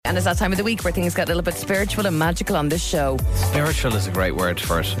and it's that time of the week where things get a little bit spiritual and magical on this show. Spiritual is a great word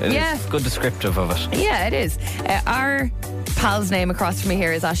for it. It is good descriptive of it. Yeah, it is. Our pal's name across from me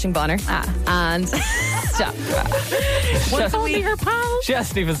here is Aisling Bonner. And stop. Once a week, her pal. She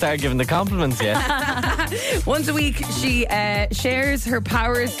hasn't even started giving the compliments yet. Once a week, she shares her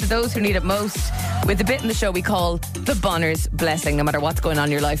powers to those who need it most with the bit in the show we call the Bonner's Blessing. No matter what's going on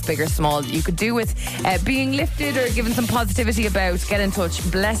in your life, big or small, you could do with being lifted or given some positivity about, get in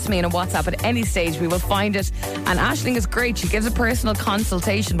touch, bless me in a WhatsApp at any stage. We will find it. And Aisling is great. She gives a personal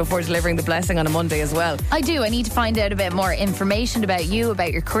consultation before delivering the blessing on a Monday as well. I do. I need to find out a bit more information about you,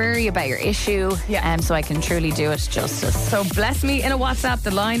 about your query, about your issue, so I can truly do it justice. So bless me in a WhatsApp.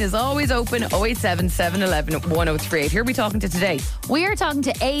 The line is always open, 087 711 1038. Who are we talking to today? We are talking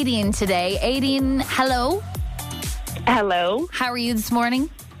to Aideen today. Aideen, hello. Hello. How are you this morning?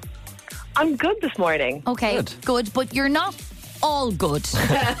 I'm good this morning. Okay, good. But you're not all good.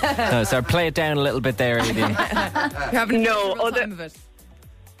 No, so play it down a little bit there, Aideen.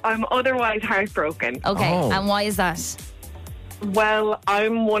 I'm otherwise heartbroken. Okay, and why is that? Well,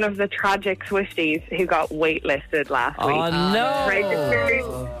 I'm one of the tragic Swifties who got waitlisted last week. Oh, no.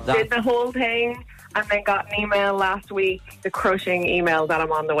 Registered, did the whole thing, and then got an email last week, the crushing email that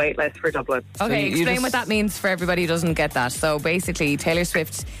I'm on the wait list for Dublin. Okay, explain what that means for everybody who doesn't get that. So basically, Taylor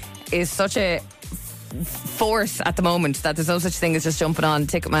Swift is such a force at the moment that there's no such thing as just jumping on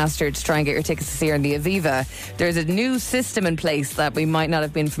Ticketmaster to try and get your tickets to see her in the Aviva. There's a new system in place that we might not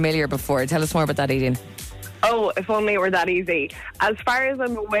have been familiar before. Tell us more about that, Aideen. Oh, if only it were that easy. As far as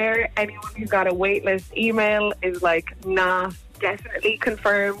I'm aware, anyone who got a waitlist email is not definitely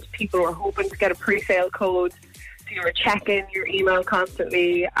confirmed. People were hoping to get a pre-sale code, so you were checking your email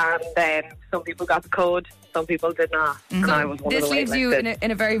constantly, and then some people got the code, some people did not. Mm-hmm. And I was one of this the leaves you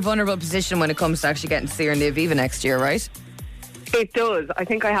in a very vulnerable position when it comes to actually getting to see her in the Aviva next year, right? It does. I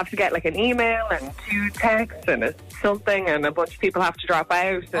think I have to get an email and 2 texts and something, and a bunch of people have to drop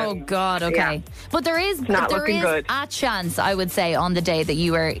out. Oh God, okay. Yeah. But there is good. a chance, I would say, on the day that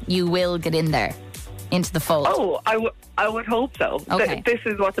you will get in there into the fold. Oh, I would hope so. Okay. This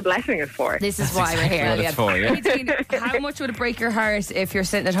is what the blessing is for. This is why we're here. What it's for, yeah. How much would it break your heart if you're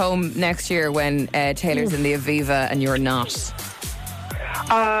sitting at home next year when Taylor's in the Aviva and you're not?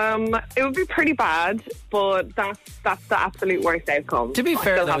 It would be pretty bad, but that's the absolute worst outcome. To be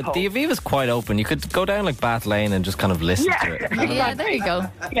fair, though, the Aviva's quite open. You could go down Bath Lane and just kind of listen to it. Yeah, there you go.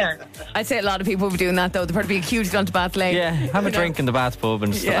 Yeah. I'd say a lot of people would be doing that, though. There'd probably be a queue to go to Bath Lane. Yeah, have a drink in the Bath pub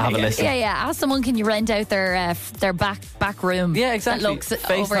and just have a listen. Yeah. Ask someone, can you rent out their back room? Yeah, exactly. That looks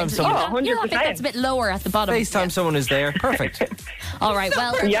FaceTime someone. Oh, 100%. I think that's a bit lower at the bottom. FaceTime someone who's there. Perfect. All right,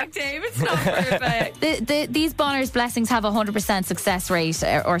 well, Perfect, Dave. It's not perfect. these Bonner's blessings have a 100% success rate,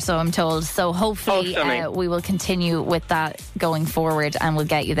 or so I'm told. So hopefully we will continue with that going forward, and we'll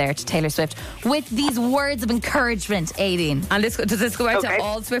get you there to Taylor Swift with these words of encouragement, Aideen. And does this go out to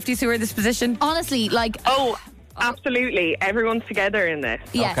all Swifties who are in this position? Honestly, Oh, absolutely. Everyone's together in this.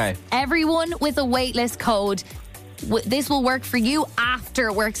 yes, Okay. everyone with a waitlist code. This will work for you after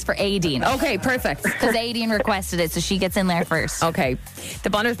it works for Aideen. Okay, perfect. Because Aideen requested it, so she gets in there first. Okay. The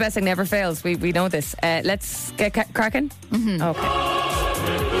Bonner's blessing never fails. We know this. Let's get cracking. Mm-hmm. Okay.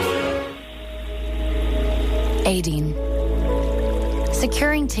 Aideen.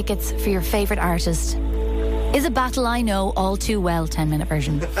 Securing tickets for your favourite artist is a battle I know all too well, 10-minute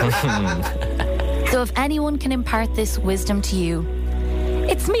version. So if anyone can impart this wisdom to you,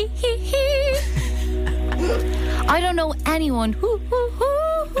 it's me. I don't know anyone who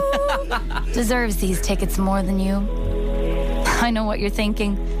deserves these tickets more than you. I know what you're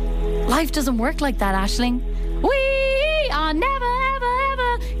thinking. Life doesn't work like that, Aisling. We are never, ever,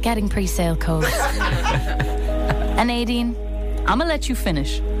 ever getting pre-sale codes. And Aideen, I'm gonna let you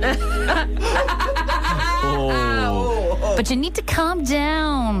finish. But you need to calm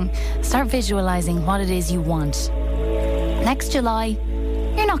down. Start visualizing what it is you want. Next July,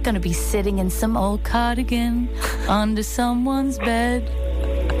 you're not going to be sitting in some old cardigan under someone's bed.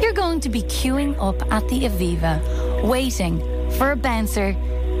 You're going to be queuing up at the Aviva, waiting for a bouncer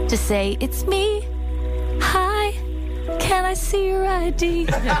to say, "It's me. Hi, can I see your ID?"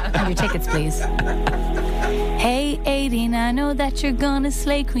 And your tickets, please. Hey, Aideen, I know that you're gonna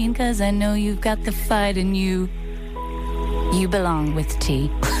slay queen, 'cause I know you've got the fight in you. You belong with T.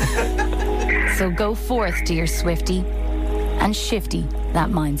 So go forth, dear Swiftie, and shifty that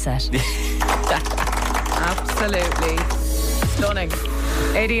mindset. Absolutely. Stunning.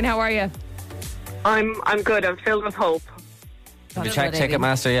 Aideen, how are you? I'm good. I'm filled with hope. Have you checked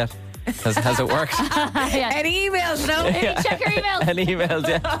Ticketmaster yet? Has it worked? Any emails, no? Check your emails. Any emails,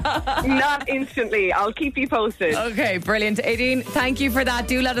 yeah. Not instantly. I'll keep you posted. Okay, brilliant. Aideen, thank you for that.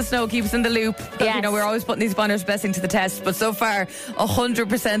 Do let us know. Keep us in the loop. Yes. You know, we're always putting these Bonner's Blessing to the test, but so far,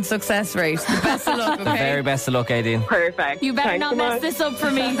 100% success rate. The best of luck, okay? The very best of luck, Aideen. Perfect. You better Thanks not so mess much. this up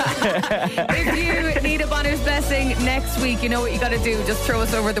for me. If you need a Bonner's Blessing next week, you know what you got to do. Just throw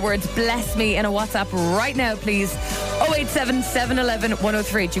us over the words bless me in a WhatsApp right now, please. 087 711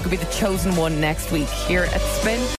 1038. You could be the chosen one next week here at Spin.